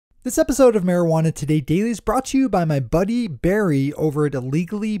This episode of Marijuana Today Daily is brought to you by my buddy Barry over at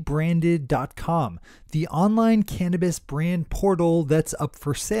illegally.branded.com, the online cannabis brand portal that's up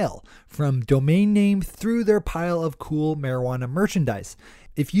for sale, from domain name through their pile of cool marijuana merchandise.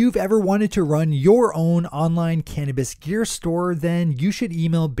 If you've ever wanted to run your own online cannabis gear store, then you should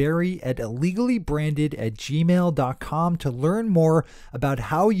email Barry at illegally.branded@gmail.com to learn more about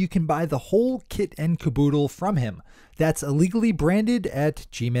how you can buy the whole kit and caboodle from him. That's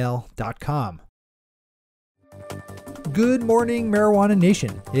illegally.branded@gmail.com. Good morning, Marijuana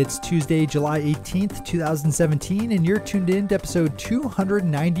Nation. It's Tuesday, July 18th, 2017, and you're tuned in to episode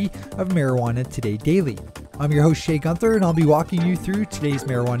 290 of Marijuana Today Daily. I'm your host, Shay Gunther, and I'll be walking you through today's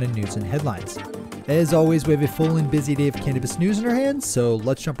marijuana news and headlines. As always, we have a full and busy day of cannabis news in our hands, so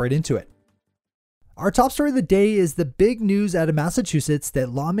let's jump right into it. Our top story of the day is the big news out of Massachusetts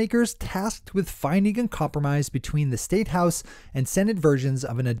that lawmakers tasked with finding a compromise between the State House and Senate versions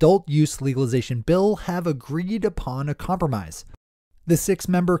of an adult use legalization bill have agreed upon a compromise. The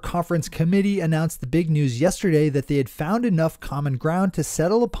 6-member conference committee announced the big news yesterday that they had found enough common ground to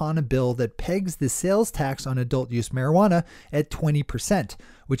settle upon a bill that pegs the sales tax on adult use marijuana at 20%,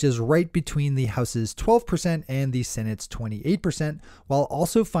 which is right between the House's 12% and the Senate's 28%, while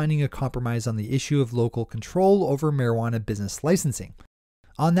also finding a compromise on the issue of local control over marijuana business licensing.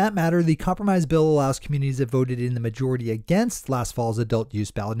 On that matter, the compromise bill allows communities that voted in the majority against last fall's adult use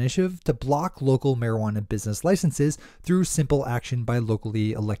ballot initiative to block local marijuana business licenses through simple action by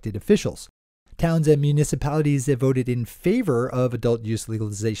locally elected officials. Towns and municipalities that voted in favor of adult use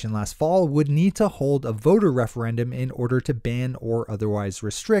legalization last fall would need to hold a voter referendum in order to ban or otherwise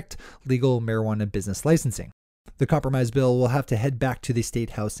restrict legal marijuana business licensing. The compromise bill will have to head back to the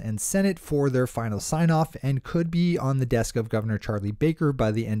State House and Senate for their final sign-off and could be on the desk of Governor Charlie Baker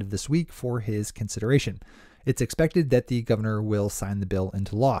by the end of this week for his consideration. It's expected that the governor will sign the bill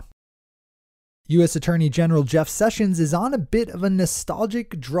into law. U.S. Attorney General Jeff Sessions is on a bit of a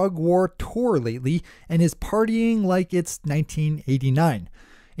nostalgic drug war tour lately and is partying like it's 1989.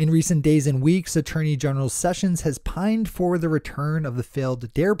 In recent days and weeks, Attorney General Sessions has pined for the return of the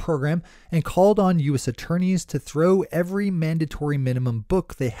failed DARE program and called on U.S. attorneys to throw every mandatory minimum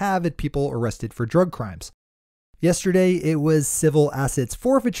book they have at people arrested for drug crimes. Yesterday, it was civil assets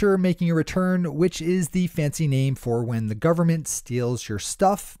forfeiture making a return, which is the fancy name for when the government steals your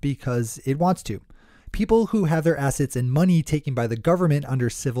stuff because it wants to. People who have their assets and money taken by the government under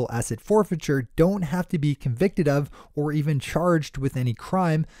civil asset forfeiture don't have to be convicted of or even charged with any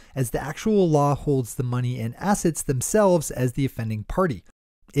crime, as the actual law holds the money and assets themselves as the offending party.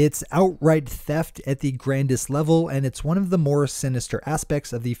 It's outright theft at the grandest level, and it's one of the more sinister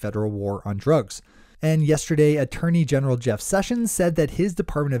aspects of the federal war on drugs. And yesterday, Attorney General Jeff Sessions said that his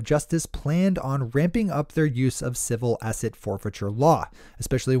Department of Justice planned on ramping up their use of civil asset forfeiture law,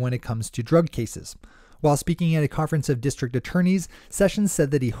 especially when it comes to drug cases. While speaking at a conference of district attorneys, Sessions said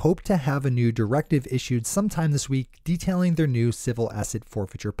that he hoped to have a new directive issued sometime this week detailing their new civil asset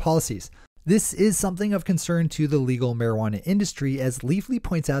forfeiture policies. This is something of concern to the legal marijuana industry, as Leafly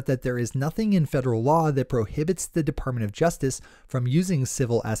points out that there is nothing in federal law that prohibits the Department of Justice from using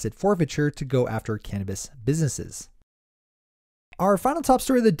civil asset forfeiture to go after cannabis businesses. Our final top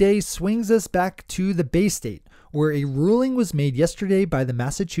story of the day swings us back to the Bay State, where a ruling was made yesterday by the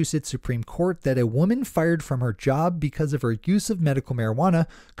Massachusetts Supreme Court that a woman fired from her job because of her use of medical marijuana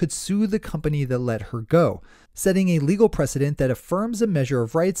could sue the company that let her go, setting a legal precedent that affirms a measure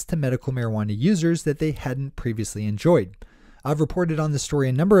of rights to medical marijuana users that they hadn't previously enjoyed. I've reported on this story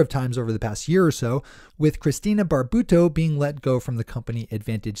a number of times over the past year or so, with Christina Barbuto being let go from the company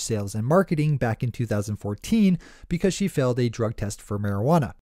Advantage Sales and Marketing back in 2014 because she failed a drug test for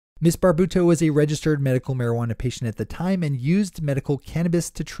marijuana. Ms. Barbuto was a registered medical marijuana patient at the time and used medical cannabis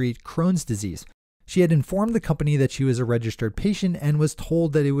to treat Crohn's disease. She had informed the company that she was a registered patient and was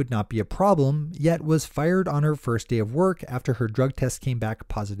told that it would not be a problem, yet was fired on her first day of work after her drug test came back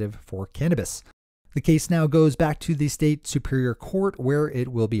positive for cannabis. The case now goes back to the state superior court where it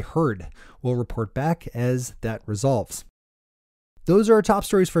will be heard. We'll report back as that resolves. Those are our top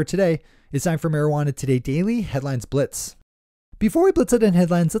stories for today. It's time for Marijuana Today Daily Headlines Blitz. Before we blitz out in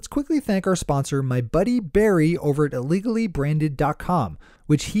headlines, let's quickly thank our sponsor, my buddy Barry over at illegally.branded.com,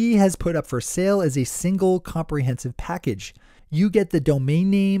 which he has put up for sale as a single comprehensive package. You get the domain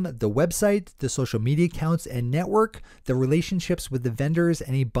name, the website, the social media accounts and network, the relationships with the vendors,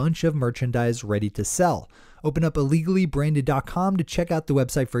 and a bunch of merchandise ready to sell. Open up illegally.branded.com to check out the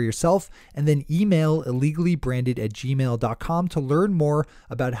website for yourself, and then email illegally.branded@gmail.com to learn more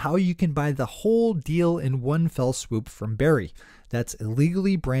about how you can buy the whole deal in one fell swoop from Barry. That's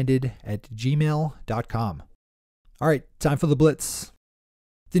illegally.branded@gmail.com. All right, time for the blitz.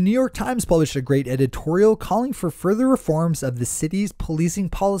 The New York Times published a great editorial calling for further reforms of the city's policing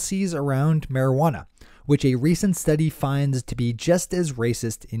policies around marijuana, which a recent study finds to be just as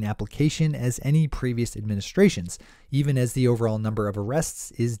racist in application as any previous administrations, even as the overall number of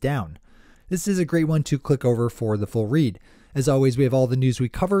arrests is down. This is a great one to click over for the full read. As always, we have all the news we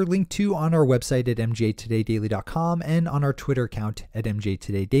cover linked to on our website at mjtodaydaily.com and on our Twitter account at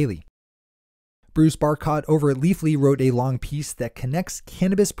mjtodaydaily. Bruce Barcott over at Leafly wrote a long piece that connects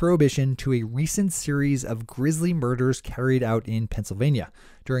cannabis prohibition to a recent series of grisly murders carried out in Pennsylvania,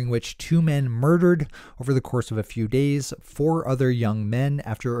 during which 2 men murdered over the course of a few days 4 other young men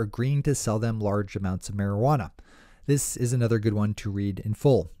after agreeing to sell them large amounts of marijuana. This is another good one to read in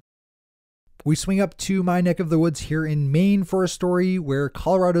full. We swing up to my neck of the woods here in Maine for a story where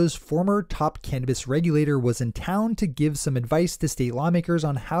Colorado's former top cannabis regulator was in town to give some advice to state lawmakers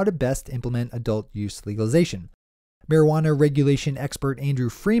on how to best implement adult use legalization. Marijuana regulation expert Andrew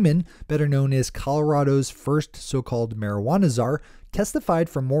Freeman, better known as Colorado's first so-called marijuana czar, testified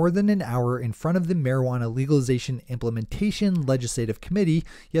for more than an hour in front of the Marijuana Legalization Implementation Legislative Committee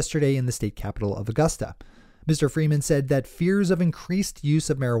yesterday in the state capital of Augusta. Mr. Freeman said that fears of increased use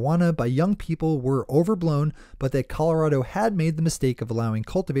of marijuana by young people were overblown, but that Colorado had made the mistake of allowing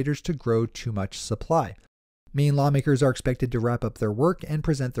cultivators to grow too much supply. Maine lawmakers are expected to wrap up their work and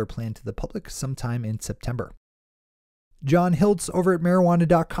present their plan to the public sometime in September. John Hiltz over at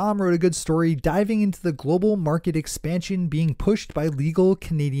marijuana.com wrote a good story diving into the global market expansion being pushed by legal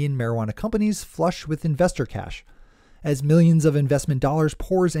Canadian marijuana companies flush with investor cash. As millions of investment dollars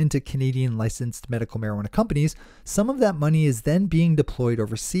pours into Canadian licensed medical marijuana companies, some of that money is then being deployed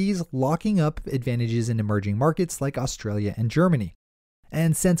overseas, locking up advantages in emerging markets like Australia and Germany.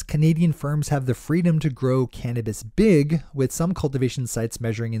 And since Canadian firms have the freedom to grow cannabis big, with some cultivation sites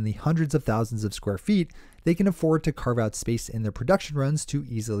measuring in the hundreds of thousands of square feet, they can afford to carve out space in their production runs to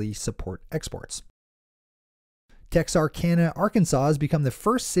easily support exports. Texarkana, Arkansas has become the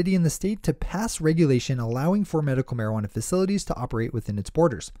first city in the state to pass regulation allowing for medical marijuana facilities to operate within its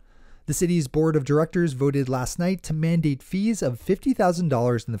borders. The city's board of directors voted last night to mandate fees of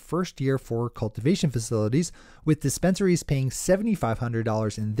 $50,000 in the first year for cultivation facilities, with dispensaries paying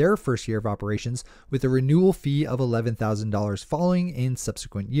 $7,500 in their first year of operations, with a renewal fee of $11,000 following in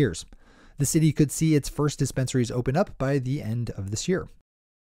subsequent years. The city could see its first dispensaries open up by the end of this year.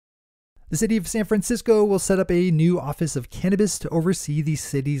 The city of San Francisco will set up a new Office of Cannabis to oversee the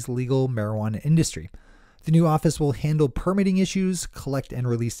city's legal marijuana industry. The new office will handle permitting issues, collect and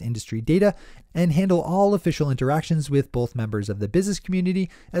release industry data, and handle all official interactions with both members of the business community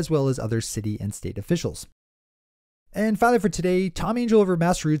as well as other city and state officials. And finally for today, Tom Angel over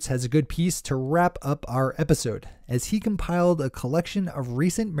Massroots has a good piece to wrap up our episode, as he compiled a collection of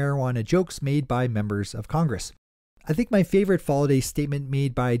recent marijuana jokes made by members of Congress. I think my favorite followed a statement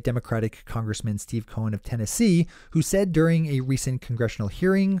made by Democratic Congressman Steve Cohen of Tennessee, who said during a recent congressional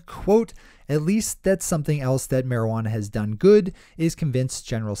hearing, quote, "At least that's something else that marijuana has done good, is convince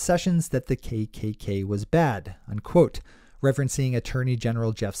General Sessions that the KKK was bad," unquote, referencing Attorney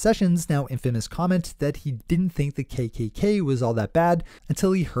General Jeff Sessions' now infamous comment that he didn't think the KKK was all that bad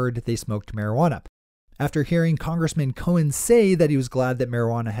until he heard they smoked marijuana. After hearing Congressman Cohen say that he was glad that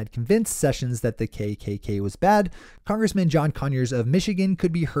marijuana had convinced Sessions that the KKK was bad, Congressman John Conyers of Michigan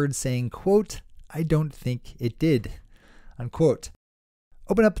could be heard saying, quote, "I don't think it did," unquote.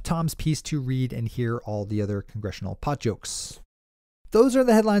 Open up Tom's piece to read and hear all the other congressional pot jokes. Those are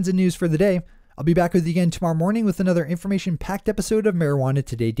the headlines and news for the day. I'll be back with you again tomorrow morning with another information-packed episode of Marijuana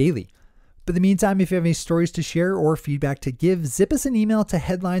Today Daily. But in the meantime, if you have any stories to share or feedback to give, zip us an email to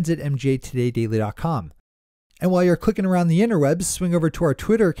headlines@mjtodaydaily.com. And while you're clicking around the interwebs, swing over to our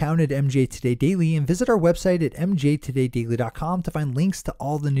Twitter account at mjtodaydaily and visit our website at mjtodaydaily.com to find links to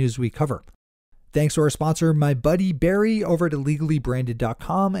all the news we cover. Thanks to our sponsor, my buddy Barry over at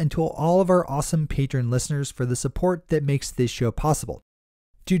illegally-branded.com, and to all of our awesome patron listeners for the support that makes this show possible.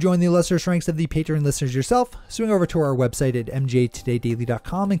 To join the illustrious ranks of the patron listeners yourself, swing over to our website at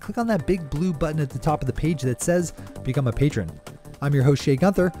mjtodaydaily.com and click on that big blue button at the top of the page that says Become a Patron. I'm your host, Shay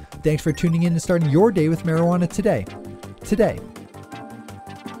Gunther. Thanks for tuning in and starting your day with marijuana today.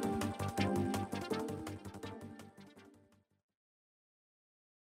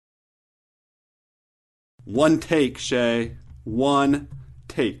 One take, Shay. One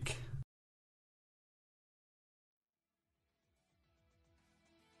take.